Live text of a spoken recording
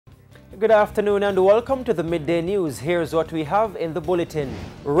Good afternoon and welcome to the Midday News. Here's what we have in the bulletin.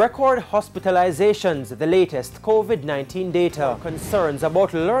 Record hospitalizations, the latest COVID-19 data. Concerns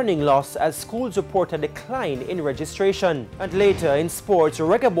about learning loss as schools report a decline in registration. And later in sports,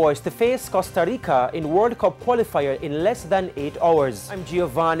 Reggae boys to face Costa Rica in World Cup qualifier in less than 8 hours. I'm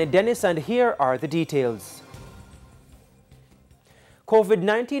Giovanni Dennis and here are the details.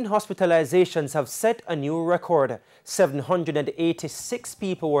 COVID-19 hospitalizations have set a new record. 786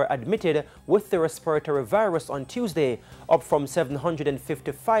 people were admitted with the respiratory virus on Tuesday, up from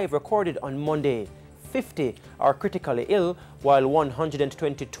 755 recorded on Monday. 50 are critically ill, while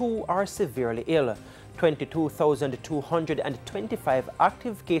 122 are severely ill. 22,225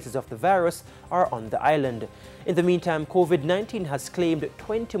 active cases of the virus are on the island. In the meantime, COVID-19 has claimed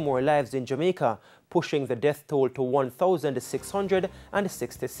 20 more lives in Jamaica, pushing the death toll to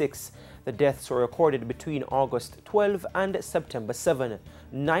 1,666. The deaths were recorded between August 12 and September 7.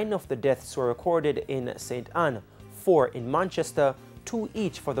 9 of the deaths were recorded in St. Anne, 4 in Manchester, 2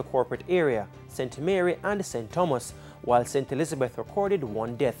 each for the corporate area, St. Mary and St. Thomas, while St. Elizabeth recorded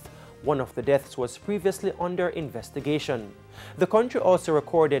 1 death. One of the deaths was previously under investigation. The country also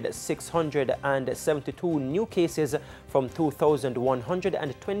recorded 672 new cases from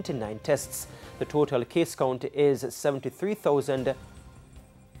 2,129 tests. The total case count is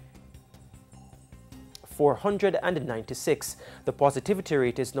 73,496. The positivity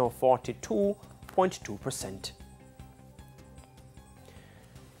rate is now 42.2%.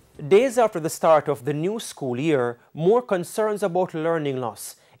 Days after the start of the new school year, more concerns about learning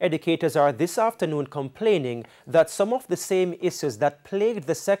loss. Educators are this afternoon complaining that some of the same issues that plagued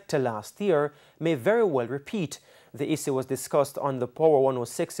the sector last year may very well repeat. The issue was discussed on the Power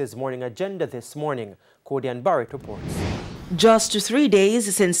 106's morning agenda this morning. Cody and Barrett reports. Just 3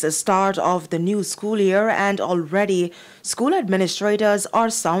 days since the start of the new school year, and already school administrators are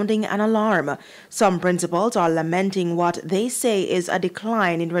sounding an alarm. Some principals are lamenting what they say is a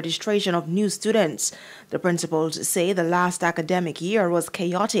decline in registration of new students. The principals say the last academic year was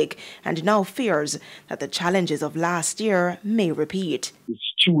chaotic and now fears that the challenges of last year may repeat. The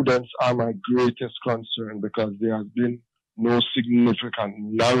students are my greatest concern because there has been no significant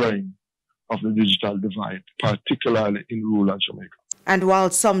narrowing of the digital divide, particularly in rural Jamaica. And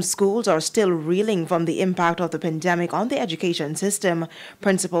while some schools are still reeling from the impact of the pandemic on the education system,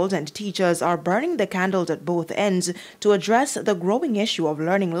 principals and teachers are burning the candles at both ends to address the growing issue of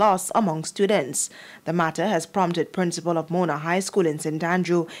learning loss among students. The matter has prompted Principal of Mona High School in St.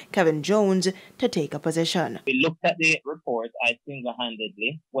 Andrew, Kevin Jones, to take a position. We looked at the report, I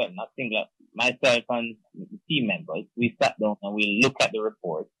single-handedly, well, not single, myself and the team members, we sat down and we looked at the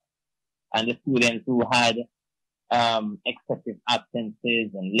report. And the students who had excessive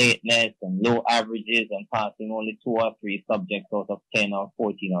absences and lateness and low averages and passing only 2 or 3 subjects out of 10 or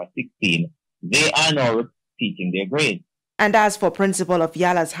 14 or 16, they are now repeating their grades. And as for Principal of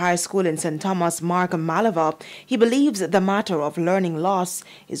Yalas High School in St. Thomas, Mark Malava, he believes the matter of learning loss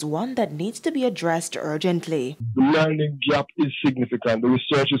is one that needs to be addressed urgently. The learning gap is significant. The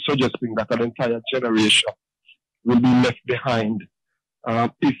research is suggesting that an entire generation will be left behind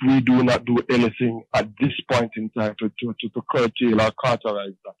if we do not do anything at this point in time to curtail or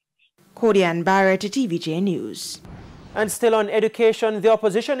cauterize that. Cody and Barrett, TVJ News. And still on education, the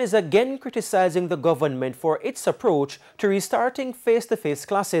opposition is again criticizing the government for its approach to restarting face-to-face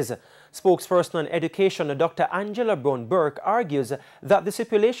classes. Spokesperson on education, Dr. Angela Brown-Burke, argues that the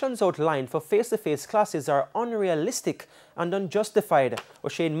stipulations outlined for face-to-face classes are unrealistic and unjustified.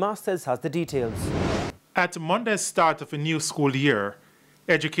 O'Shane Masters has the details. At Monday's start of a new school year,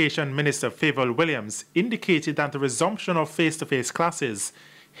 Education Minister Favour Williams indicated that the resumption of face-to-face classes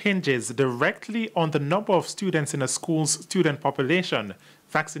hinges directly on the number of students in a school's student population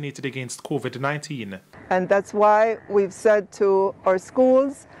vaccinated against COVID-19. And that's why we've said to our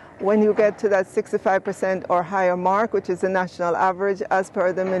schools, when you get to that 65% or higher mark, which is the national average as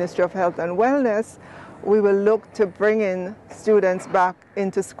per the Ministry of Health and Wellness, we will look to bring in students back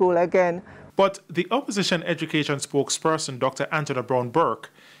into school again. But the opposition education spokesperson, Dr. Angela Brown-Burke,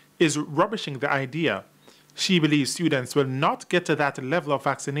 is rubbishing the idea. She believes students will not get to that level of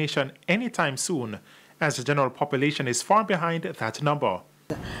vaccination anytime soon, as the general population is far behind that number.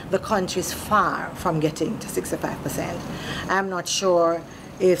 The country is far from getting to 65%. I'm not sure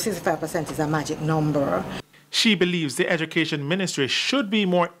if 65% is a magic number. She believes the Education Ministry should be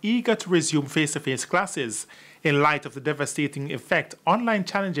more eager to resume face-to-face classes in light of the devastating effect online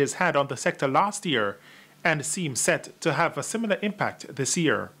challenges had on the sector last year and seem set to have a similar impact this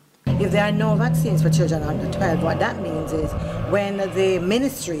year. If there are no vaccines for children under 12, what that means is when the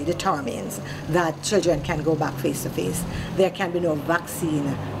ministry determines that children can go back face-to-face, there can be no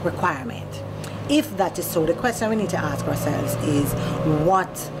vaccine requirement. If that is so, the question we need to ask ourselves is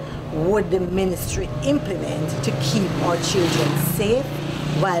what would the ministry implement to keep our children safe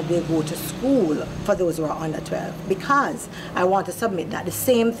while they go to school for those who are under 12? Because I want to submit that the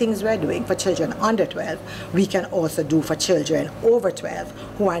same things we're doing for children under 12, we can also do for children over 12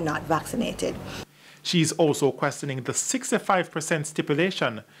 who are not vaccinated. She's also questioning the 65%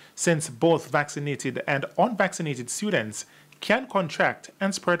 stipulation, since both vaccinated and unvaccinated students can contract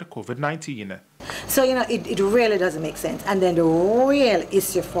and spread COVID-19. So, you know, it really doesn't make sense. And then the real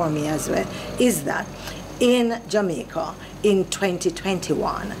issue for me as well is that in Jamaica in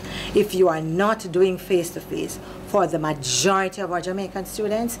 2021, if you are not doing face-to-face for the majority of our Jamaican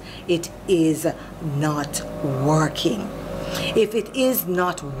students, it is not working. If it is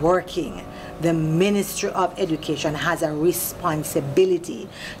not working, the Ministry of Education has a responsibility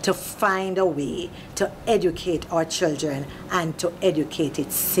to find a way to educate our children and to educate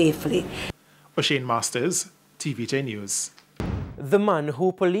it safely. O'Shane Masters, TVJ News. The man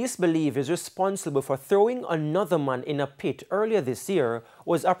who police believe is responsible for throwing another man in a pit earlier this year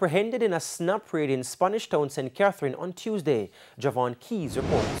was apprehended in a snap raid in Spanish Town, St. Catherine on Tuesday. Javon Keys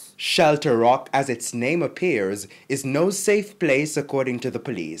reports. Shelter Rock, as its name appears, is no safe place according to the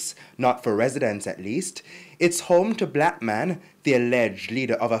police, not for residents at least. It's home to Black Man, the alleged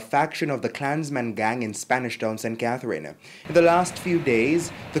leader of a faction of the Klansman gang in Spanish Town, St. Catherine. In the last few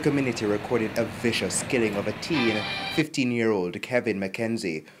days, the community recorded a vicious killing of a teen, 15-year-old Kevin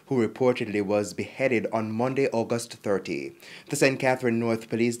McKenzie, who reportedly was beheaded on Monday, August 30. The St. Catherine North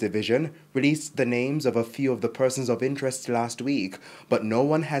Police Division released the names of a few of the persons of interest last week, but no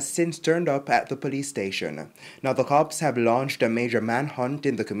one has since turned up at the police station. Now, the cops have launched a major manhunt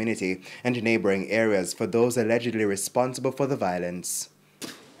in the community and neighboring areas for those allegedly responsible for the violence.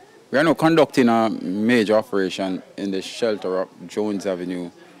 We are now conducting a major operation in the Shelter Rock, Jones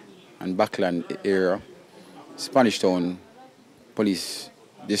Avenue and Backland area, Spanish Town Police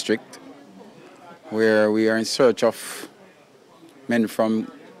District, where we are in search of men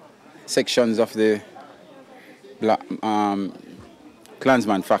from sections of the Black,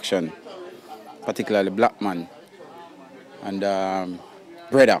 Klansman faction, particularly Black Man and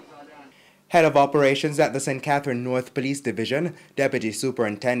Brother. Head of Operations at the St. Catherine North Police Division, Deputy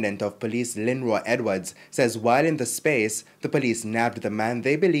Superintendent of Police Linroy Edwards, says while in the space, the police nabbed the man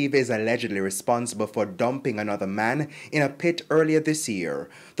they believe is allegedly responsible for dumping another man in a pit earlier this year.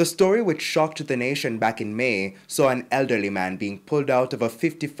 The story, which shocked the nation back in May, saw an elderly man being pulled out of a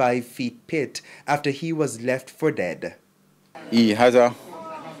 55-feet pit after he was left for dead. He has a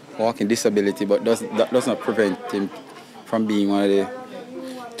walking disability, but that does not prevent him from being one of the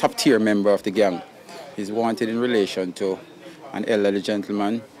top-tier member of the gang. He's wanted in relation to an elderly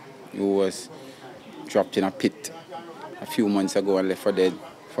gentleman who was dropped in a pit a few months ago and left for dead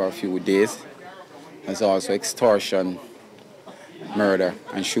for a few days. There's also extortion, murder,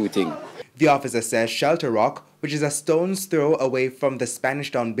 and shooting. The officer says Shelter Rock, which is a stone's throw away from the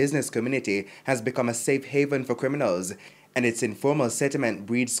Spanish Town business community, has become a safe haven for criminals, and its informal settlement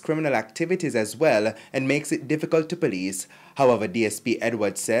breeds criminal activities as well and makes it difficult to police. However, DSP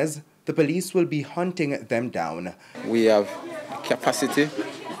Edwards says the police will be hunting them down. We have the capacity,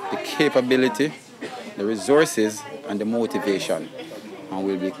 the capability, the resources, and the motivation, and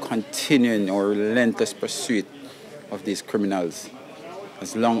we'll be continuing our relentless pursuit of these criminals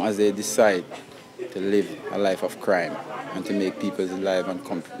as long as they decide to live a life of crime and to make people's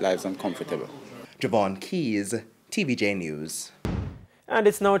lives uncomfortable. Javon Keys, TVJ News. And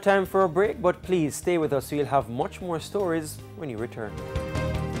it's now time for a break, but please stay with us. We'll have much more stories when you return.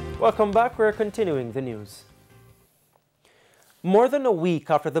 Welcome back. We're continuing the news. More than a week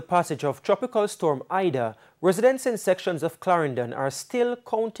after the passage of Tropical Storm Ida, residents in sections of Clarendon are still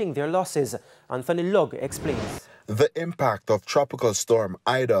counting their losses. Anthony Lugg explains. The impact of Tropical Storm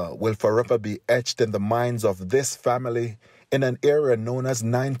Ida will forever be etched in the minds of this family in an area known as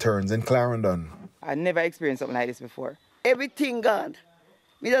Nine Turns in Clarendon. I never experienced something like this before. Everything gone.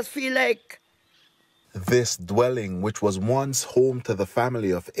 We just feel like... This dwelling, which was once home to the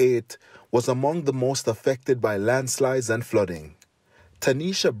family of 8, was among the most affected by landslides and flooding.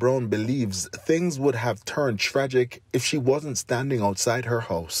 Tanisha Brown believes things would have turned tragic if she wasn't standing outside her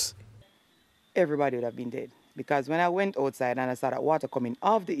house. Everybody would have been dead. Because when I went outside and I saw that water coming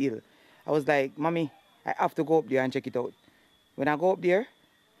off the hill, I was like, Mommy, I have to go up there and check it out. When I go up there,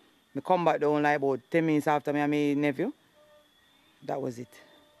 I come back down like about 10 minutes after me and my nephew. That was it.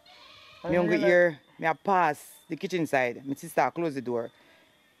 Me hungry here, I pass the kitchen side. My sister closed the door.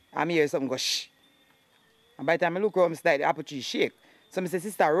 I'm hear something go shh. And by the time I look around, I see the apple tree shake. So I say,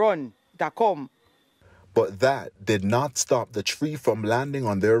 sister, run, it come. But that did not stop the tree from landing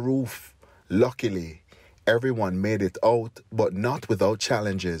on their roof. Luckily, everyone made it out, but not without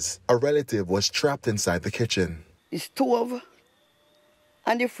challenges. A relative was trapped inside the kitchen. The stove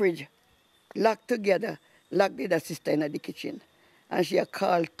and the fridge locked together, locked the sister in the kitchen. And she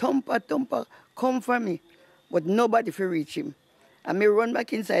called, Thumper, come for me. But nobody could reach him. And me run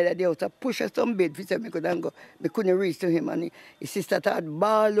back inside of the house, I push some bed for me couldn't go. Me couldn't reach to him. And his sister started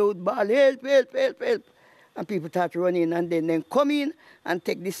bawl, help. And people start running and then come in and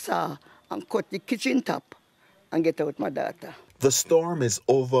take the saw and cut the kitchen top and get out my daughter. The storm is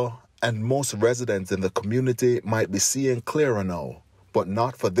over and most residents in the community might be seeing clearer now, but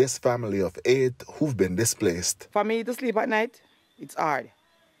not for this family of 8 who've been displaced. For me to sleep at night, it's hard.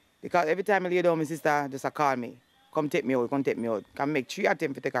 Because every time I lay down, my sister just call me. Come take me out. Can make 3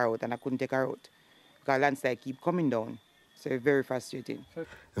 attempts to take her out and I couldn't take her out. Because landslide keep coming down. So it's very frustrating.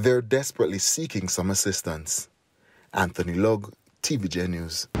 They're desperately seeking some assistance. Anthony Lugg, TVJ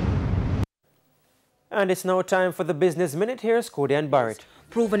News. And it's now time for the Business Minute. Here's Cody and Barrett.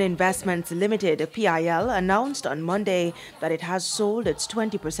 Proven Investments Limited, PIL, announced on Monday that it has sold its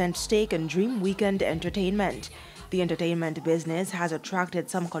 20% stake in Dream Weekend Entertainment. The entertainment business has attracted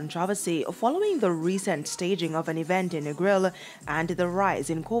some controversy following the recent staging of an event in Negril and the rise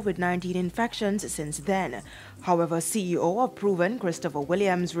in COVID-19 infections since then. However, CEO of Proven, Christopher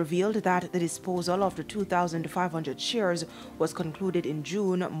Williams, revealed that the disposal of the 2,500 shares was concluded in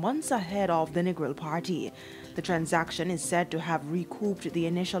June, months ahead of the Negril party. The transaction is said to have recouped the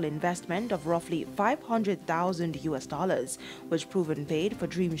initial investment of roughly $500,000, which Proven paid for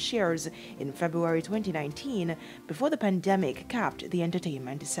Dream shares in February 2019 before the pandemic capped the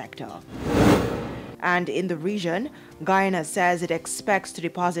entertainment sector. And in the region, Guyana says it expects to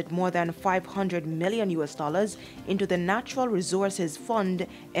deposit more than $500 million into the Natural Resources Fund,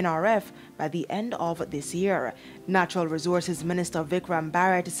 NRF, by the end of this year. Natural Resources Minister Vikram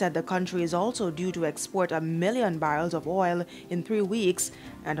Barrett said the country is also due to export 1 million barrels of oil in 3 weeks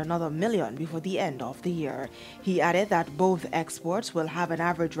and another 1 million before the end of the year. He added that both exports will have an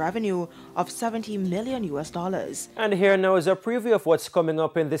average revenue of $70 million. And here now is a preview of what's coming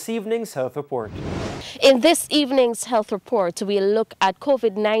up in this evening's Health Report. In this evening's Health Report, we'll look at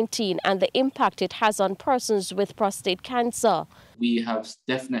COVID-19 and the impact it has on persons with prostate cancer. We have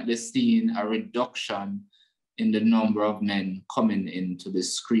definitely seen a reduction in the number of men coming into the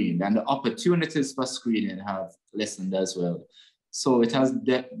screen, and the opportunities for screening have lessened as well. So it has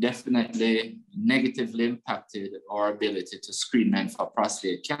definitely negatively impacted our ability to screen men for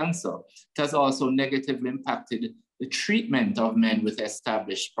prostate cancer. It has also negatively impacted the treatment of men with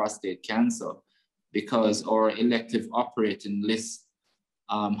established prostate cancer, because our elective operating lists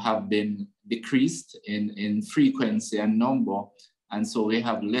have been decreased in frequency and number. And so we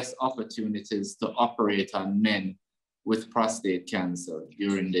have less opportunities to operate on men with prostate cancer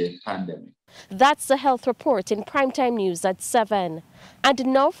during the pandemic. That's the Health Report in Primetime News at 7. And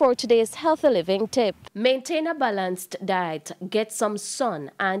now for today's healthy living tip. Maintain a balanced diet, get some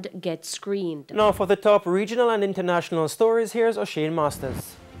sun, and get screened. Now for the top regional and international stories, here's O'Shane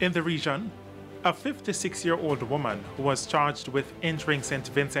Masters. In the region, a 56-year-old woman who was charged with injuring St.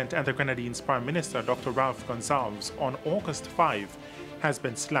 Vincent and the Grenadines Prime Minister Dr. Ralph Gonsalves on August 5 has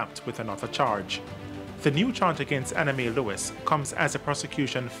been slapped with another charge. The new charge against Anna Mae Lewis comes as the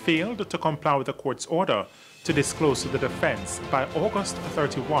prosecution failed to comply with the court's order to disclose to the defense by August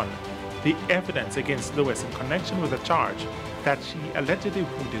 31 the evidence against Lewis in connection with the charge that she allegedly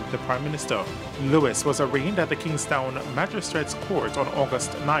wounded the Prime Minister. Lewis was arraigned at the Kingstown Magistrates Court on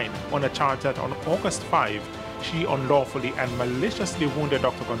August 9 on a charge that on August 5 she unlawfully and maliciously wounded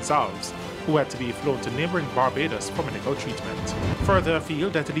Dr. Gonsalves, who had to be flown to neighboring Barbados for medical treatment. Further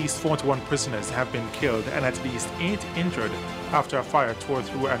afield, at least 41 prisoners have been killed and at least 8 injured after a fire tore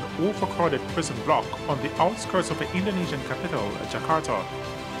through an overcrowded prison block on the outskirts of the Indonesian capital, Jakarta.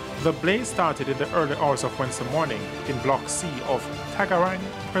 The blaze started in the early hours of Wednesday morning in Block C of Tangerang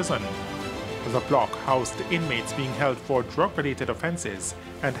Prison. The block housed inmates being held for drug-related offenses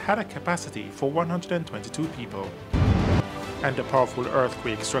and had a capacity for 122 people. And a powerful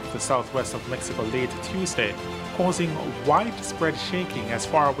earthquake struck the southwest of Mexico late Tuesday, causing widespread shaking as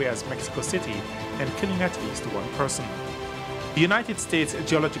far away as Mexico City and killing at least 1 person. The United States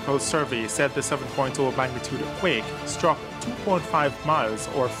Geological Survey said the 7.0 magnitude quake struck 2.5 miles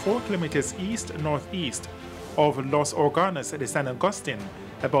or 4 kilometers east-northeast of Los Órganos de San Agustin,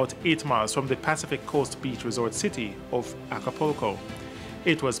 about 8 miles from the Pacific Coast beach resort city of Acapulco.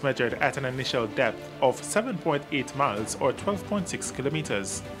 It was measured at an initial depth of 7.8 miles or 12.6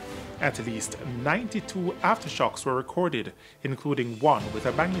 kilometers. At least 92 aftershocks were recorded, including one with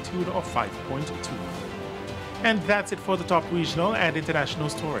a magnitude of 5.2. And that's it for the top regional and international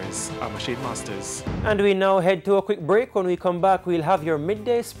stories. I'm Shane Masters. And we now head to a quick break. When we come back, we'll have your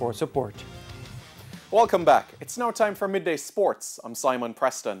midday sports report. Welcome back. It's now time for Midday Sports. I'm Simon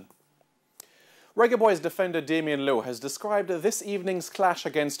Preston. Reggae Boys defender Damian Lowe has described this evening's clash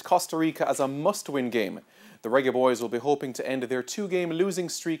against Costa Rica as a must-win game. The Reggae Boys will be hoping to end their two-game losing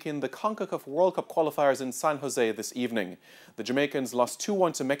streak in the CONCACAF World Cup qualifiers in San Jose this evening. The Jamaicans lost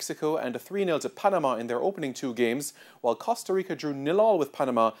 2-1 to Mexico and 3-0 to Panama in their opening two games, while Costa Rica drew 0-0 with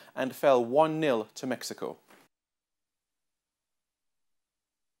Panama and fell 1-0 to Mexico.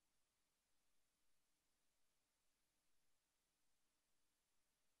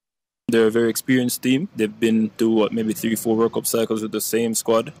 They're a very experienced team. They've been through maybe 3-4 World Cup cycles with the same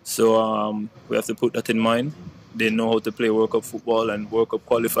squad. So we have to put that in mind. They know how to play World Cup football and World Cup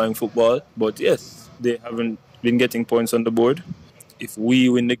qualifying football. But yes, they haven't been getting points on the board. If we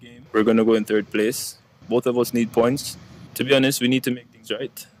win the game, we're going to go in third place. Both of us need points. To be honest, we need to make things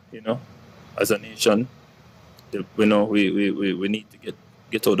right, as a nation. We need to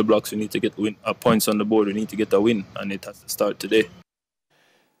get out the blocks. We need to get points on the board. We need to get a win, and it has to start today.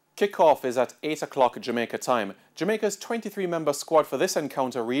 Kickoff is at 8 o'clock Jamaica time. Jamaica's 23-member squad for this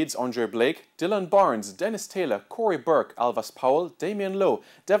encounter reads Andre Blake, Dylan Barnes, Dennis Taylor, Corey Burke, Alvas Powell, Damian Lowe,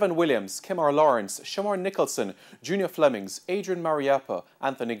 Devon Williams, Kemar Lawrence, Shamar Nicholson, Junior Flemings, Adrian Mariappa,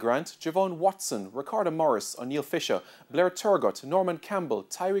 Anthony Grant, Javon Watson, Ricardo Morris, O'Neill Fisher, Blair Turgott, Norman Campbell,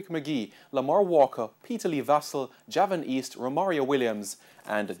 Tyreek McGee, Lamar Walker, Peter Lee Vassell, Javon East, Romario Williams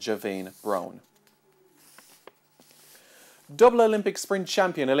and Javane Brown. Double Olympic sprint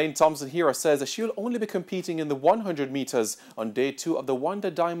champion Elaine Thompson-Hera says she'll only be competing in the 100 metres on day 2 of the Wanda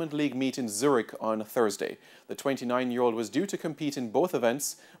Diamond League meet in Zurich on Thursday. The 29-year-old was due to compete in both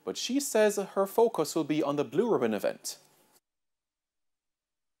events, but she says her focus will be on the Blue Ribbon event.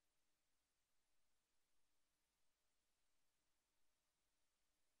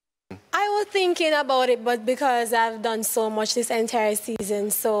 I was thinking about it, but because I've done so much this entire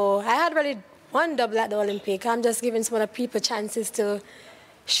season, so I had really one double at the Olympic. I'm just giving some other people chances to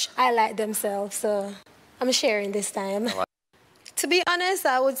highlight themselves, so I'm sharing this time. Right. To be honest,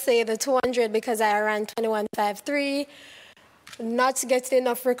 I would say the 200 because I ran 21.53, not getting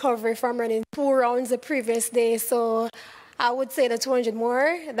enough recovery from running 2 rounds the previous day, so I would say the 200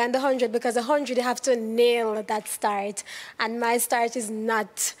 more than the 100 because the 100 you have to nail that start, and my start is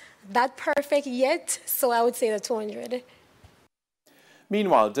not that perfect yet, so I would say the 200.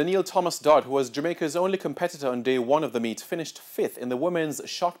 Meanwhile, Danielle Thomas-Dodd, who was Jamaica's only competitor on day 1 of the meet, finished 5th in the women's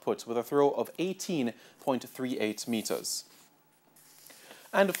shot put with a throw of 18.38 metres.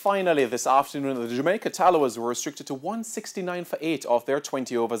 And finally, this afternoon, the Jamaica Tallowers were restricted to 169 for 8 off their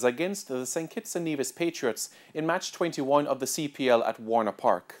 20 overs against the St. Kitts and Nevis Patriots in match 21 of the CPL at Warner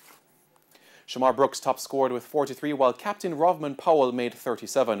Park. Shamar Brooks top scored with 43, while captain Rovman Powell made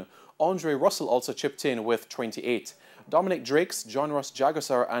 37. Andre Russell also chipped in with 28. Dominic Drakes, John Ross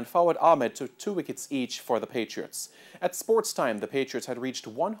Jagusar and Fawad Ahmed took 2 wickets each for the Patriots. At sports time, the Patriots had reached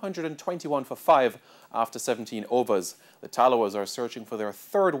 121 for 5 after 17 overs. The Tallowers are searching for their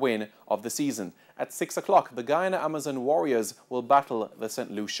 3rd win of the season. At 6 o'clock, the Guyana Amazon Warriors will battle the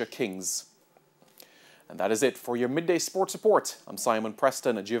St. Lucia Kings. And that is it for your Midday Sports Report. I'm Simon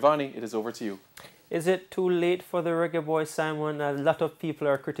Preston. Giovanni, it is over to you. Is it too late for the Reggae Boys, Simon? A lot of people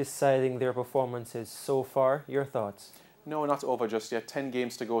are criticizing their performances so far. Your thoughts? No, not over just yet. 10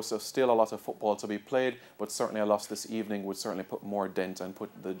 games to go, so still a lot of football to be played. But certainly a loss this evening would certainly put more dent and put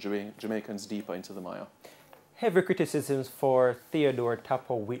the Jamaicans deeper into the mire. Heavy criticisms for Theodore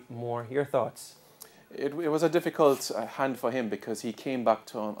Tapper Whitmore. Your thoughts? It was a difficult hand for him because he came back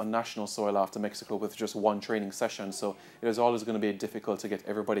to on national soil after Mexico with just 1 training session, so it was always going to be difficult to get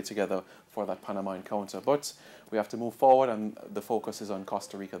everybody together for that Panama encounter. But we have to move forward, and the focus is on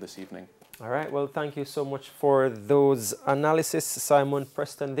Costa Rica this evening. All right, well, thank you so much for those analysis, Simon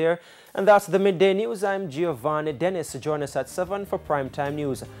Preston there. And that's the Midday News. I'm Giovanni Dennis. Join us at 7 for Primetime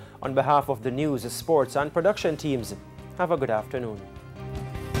News. On behalf of the news, sports and production teams, have a good afternoon.